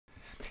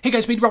Hey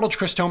guys, Meteorologist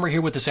Chris Tomer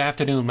here with this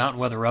afternoon mountain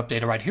weather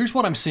update. All right, here's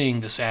what I'm seeing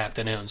this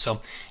afternoon.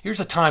 So here's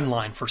a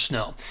timeline for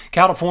snow.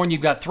 California,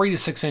 you've got 3 to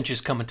 6 inches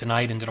coming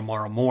tonight into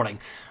tomorrow morning.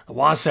 The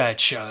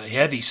Wasatch,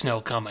 heavy snow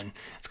coming.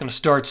 It's going to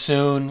start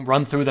soon,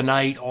 run through the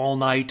night, all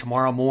night,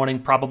 tomorrow morning,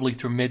 probably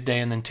through midday,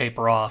 and then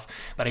taper off.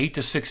 About 8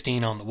 to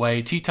 16 on the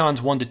way.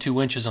 Tetons 1 to 2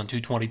 inches on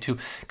 222.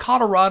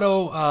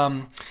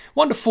 Colorado,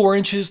 1 to 4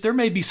 inches. There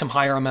may be some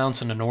higher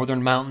amounts in the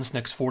northern mountains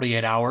next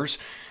 48 hours.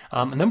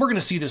 And then we're going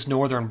to see this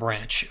northern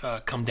branch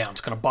come down.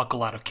 It's going to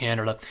buckle out of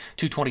Canada,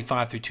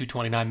 225 through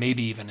 229,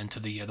 maybe even into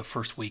the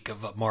first week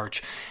of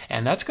March.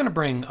 And that's going to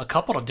bring a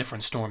couple of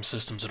different storm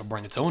systems. It'll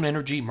bring its own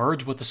energy,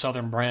 merge with the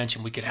southern branch,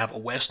 and we could have a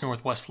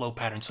west-northwest flow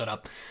pattern set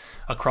up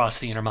across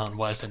the Intermountain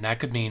West, and that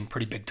could mean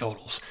pretty big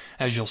totals,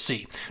 as you'll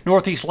see.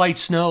 Northeast light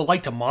snow,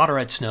 light to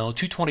moderate snow,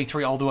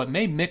 223, although it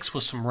may mix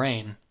with some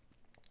rain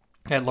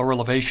at lower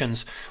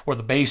elevations or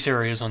the base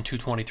areas on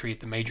 223 at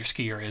the major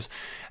ski areas,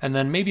 and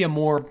then maybe a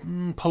more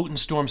potent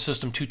storm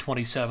system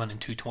 227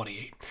 and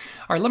 228.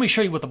 All right, let me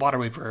show you what the water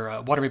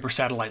vapor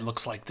satellite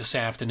looks like this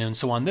afternoon.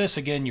 So on this,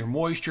 again, your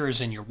moisture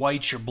is in your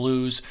whites, your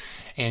blues,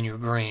 and your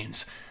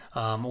greens.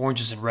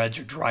 Oranges and reds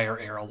are drier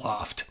air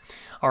aloft.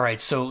 All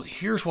right, so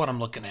here's what I'm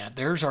looking at.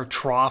 There's our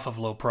trough of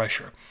low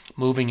pressure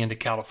moving into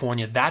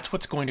California. That's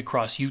what's going to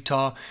cross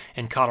Utah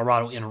and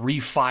Colorado and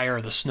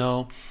refire the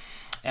snow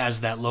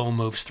as that low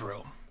moves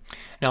through.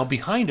 Now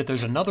behind it,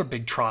 there's another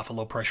big trough of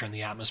low pressure in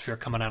the atmosphere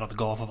coming out of the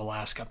Gulf of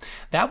Alaska.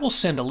 That will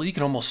send, you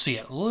can almost see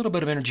it, a little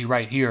bit of energy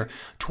right here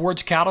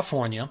towards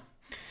California,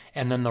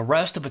 and then the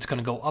rest of it's going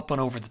to go up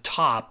and over the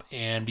top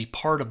and be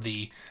part of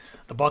the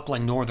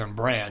buckling northern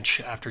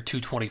branch after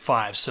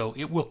 225. So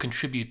it will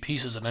contribute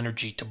pieces of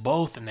energy to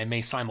both, and they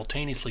may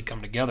simultaneously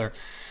come together,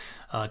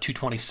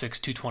 226,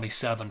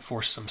 227,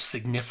 for some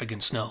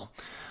significant snow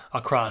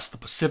across the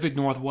Pacific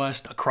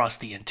Northwest, across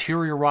the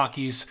interior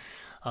Rockies.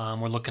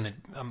 We're looking at,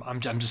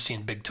 I'm just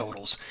seeing big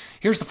totals.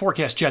 Here's the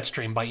forecast jet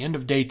stream. By end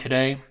of day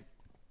today,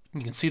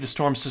 you can see the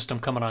storm system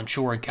coming on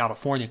shore in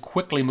California,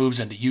 quickly moves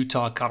into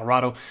Utah,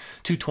 Colorado,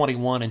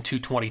 221 and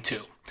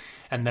 222.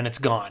 And then it's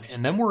gone.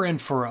 And then we're in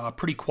for a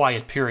pretty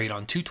quiet period.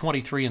 On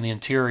 223 in the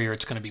interior,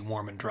 it's going to be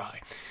warm and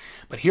dry.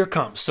 But here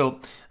comes. So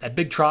that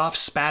big trough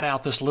spat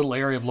out this little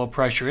area of low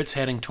pressure. It's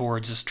heading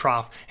towards this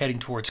trough, heading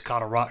towards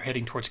Colorado,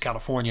 heading towards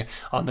California.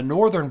 On the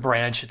northern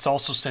branch, it's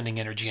also sending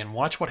energy. And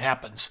watch what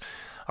happens.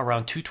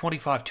 Around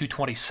 225,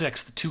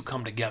 226, the two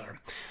come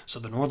together. So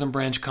the northern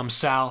branch comes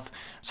south,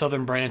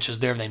 southern branch is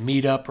there. They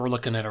meet up. We're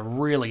looking at a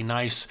really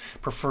nice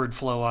preferred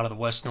flow out of the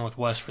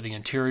west-northwest for the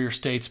interior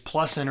states,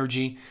 plus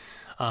energy,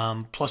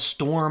 plus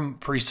storm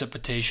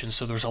precipitation.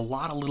 So there's a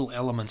lot of little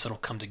elements that'll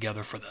come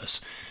together for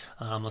this.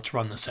 Let's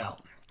run this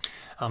out.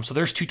 So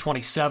there's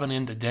 227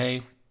 in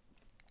today.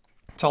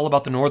 It's all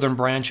about the northern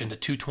branch into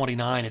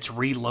 229. It's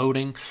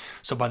reloading.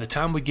 So by the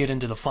time we get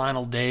into the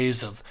final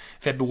days of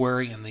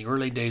February and the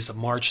early days of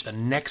March, the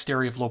next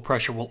area of low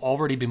pressure will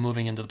already be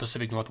moving into the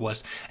Pacific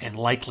Northwest and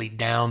likely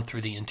down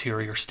through the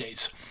interior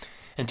states,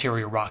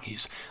 interior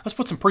Rockies. Let's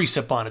put some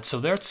precip on it. So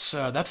that's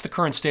the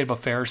current state of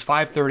affairs.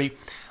 5:30,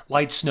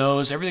 light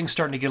snows. Everything's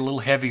starting to get a little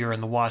heavier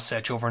in the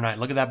Wasatch overnight.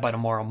 Look at that by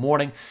tomorrow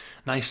morning.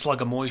 Nice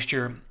slug of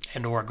moisture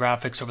and or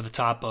graphics over the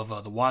top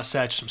of the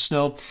Wasatch. Some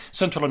snow,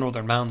 central and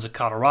northern mountains of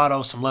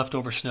Colorado. Some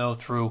leftover snow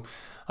through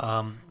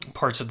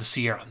parts of the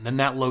Sierra. And then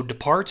that low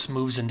departs,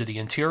 moves into the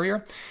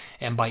interior.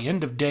 And by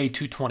end of day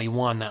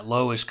 221, that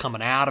low is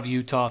coming out of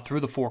Utah through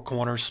the Four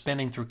Corners,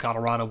 spinning through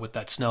Colorado with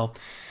that snow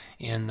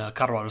in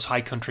Colorado's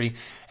high country,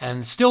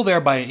 and still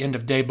there by end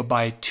of day, but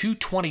by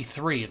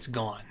 223 it's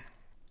gone.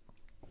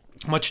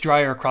 Much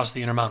drier across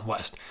the Intermountain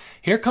West.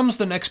 Here comes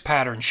the next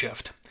pattern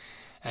shift.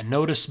 And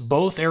notice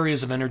both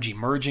areas of energy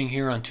merging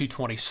here on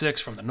 226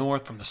 from the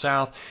north, from the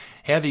south.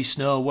 Heavy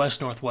snow,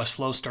 west-northwest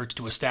flow starts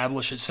to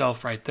establish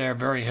itself right there.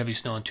 Very heavy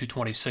snow on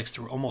 226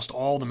 through almost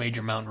all the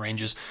major mountain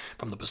ranges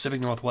from the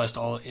Pacific Northwest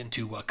all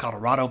into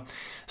Colorado.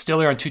 Still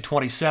there on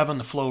 227,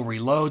 the flow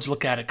reloads.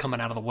 Look at it coming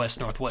out of the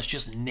west-northwest,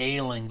 just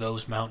nailing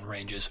those mountain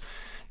ranges.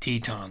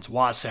 Tetons,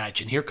 Wasatch,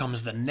 and here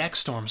comes the next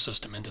storm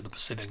system into the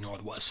Pacific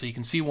Northwest. So you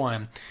can see why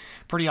I'm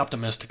pretty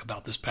optimistic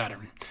about this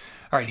pattern.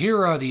 All right,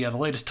 here are the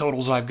latest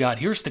totals I've got.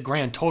 Here's the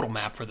grand total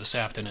map for this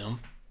afternoon.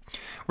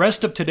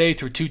 Rest of today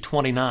through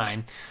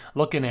 229,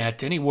 looking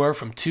at anywhere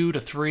from 2 to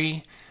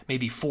 3,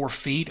 maybe 4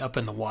 feet up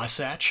in the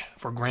Wasatch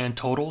for grand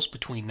totals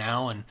between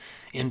now and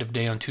end of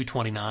day on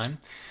 229.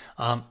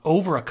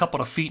 Over a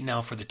couple of feet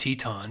now for the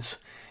Tetons.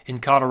 In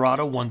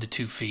Colorado, 1 to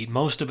 2 feet.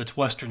 Most of its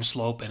western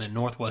slope, and in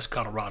northwest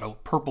Colorado,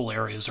 purple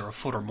areas are a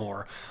foot or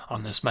more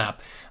on this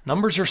map.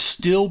 Numbers are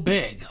still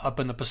big up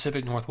in the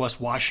Pacific Northwest,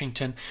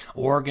 Washington,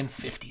 Oregon,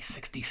 50,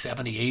 60,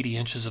 70, 80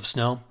 inches of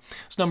snow.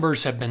 Those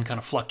numbers have been kind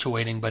of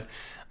fluctuating, but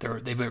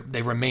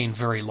they remain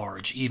very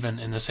large, even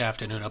in this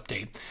afternoon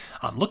update.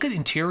 Look at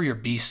interior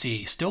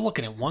BC, still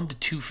looking at 1 to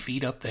 2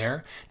 feet up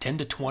there, 10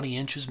 to 20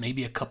 inches,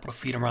 maybe a couple of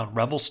feet around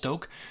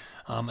Revelstoke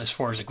as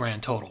far as a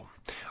grand total.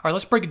 All right,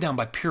 let's break it down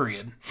by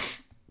period.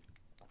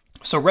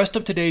 So rest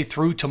of today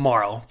through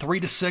tomorrow, 3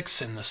 to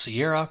 6 in the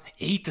Sierra,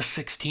 8 to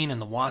 16 in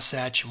the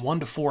Wasatch, 1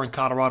 to 4 in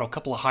Colorado, a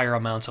couple of higher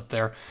amounts up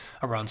there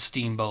around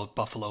Steamboat,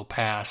 Buffalo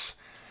Pass,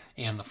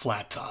 and the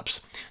Flat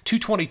Tops.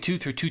 222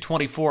 through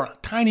 224, a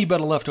tiny bit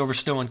of leftover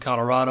snow in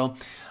Colorado,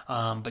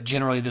 but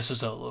generally this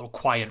is a little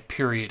quiet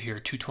period here,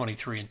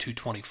 223 and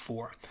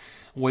 224.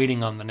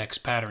 Waiting on the next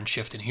pattern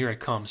shift, and here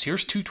it comes.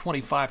 Here's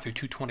 225 through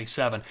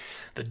 227.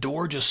 The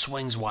door just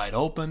swings wide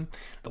open.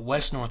 The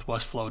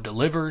west-northwest flow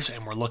delivers,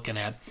 and we're looking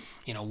at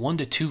 1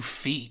 to 2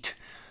 feet.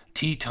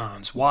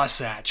 Tetons,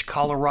 Wasatch,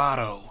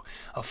 Colorado,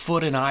 a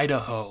foot in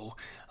Idaho,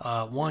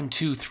 1,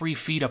 2, 3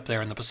 feet up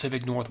there in the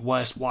Pacific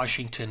Northwest,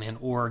 Washington and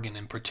Oregon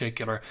in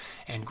particular,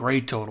 and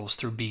grade totals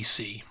through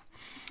BC.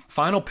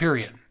 Final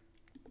period.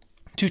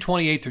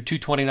 228 through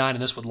 229,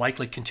 and this would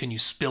likely continue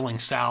spilling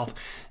south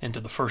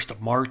into the 1st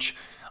of March.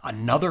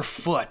 Another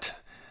foot,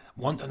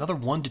 another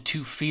 1 to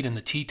 2 feet in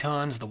the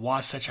Tetons, the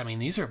Wasatch. I mean,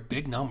 these are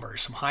big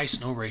numbers, some high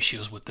snow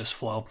ratios with this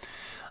flow.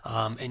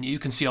 And you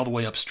can see all the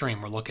way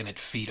upstream, we're looking at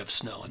feet of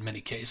snow in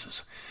many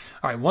cases.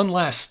 All right, one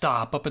last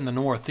stop up in the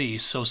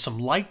northeast. So some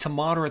light to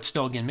moderate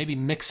snow again, maybe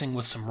mixing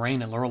with some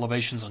rain at lower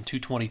elevations on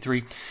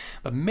 223,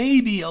 but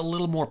maybe a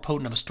little more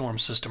potent of a storm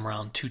system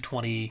around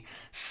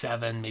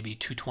 227, maybe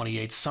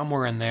 228,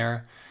 somewhere in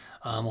there.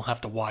 We'll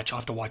have to watch. I'll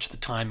have to watch the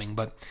timing,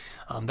 but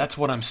that's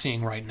what I'm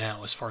seeing right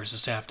now as far as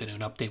this afternoon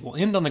update. We'll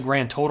end on the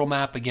grand total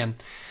map again.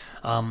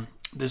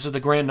 These are the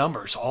grand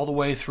numbers all the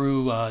way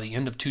through the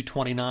end of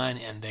 229,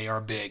 and they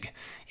are big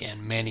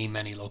in many,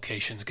 many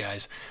locations,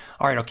 guys.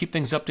 All right, I'll keep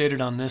things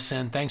updated on this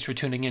end. Thanks for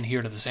tuning in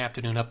here to this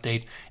afternoon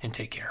update, and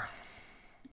take care.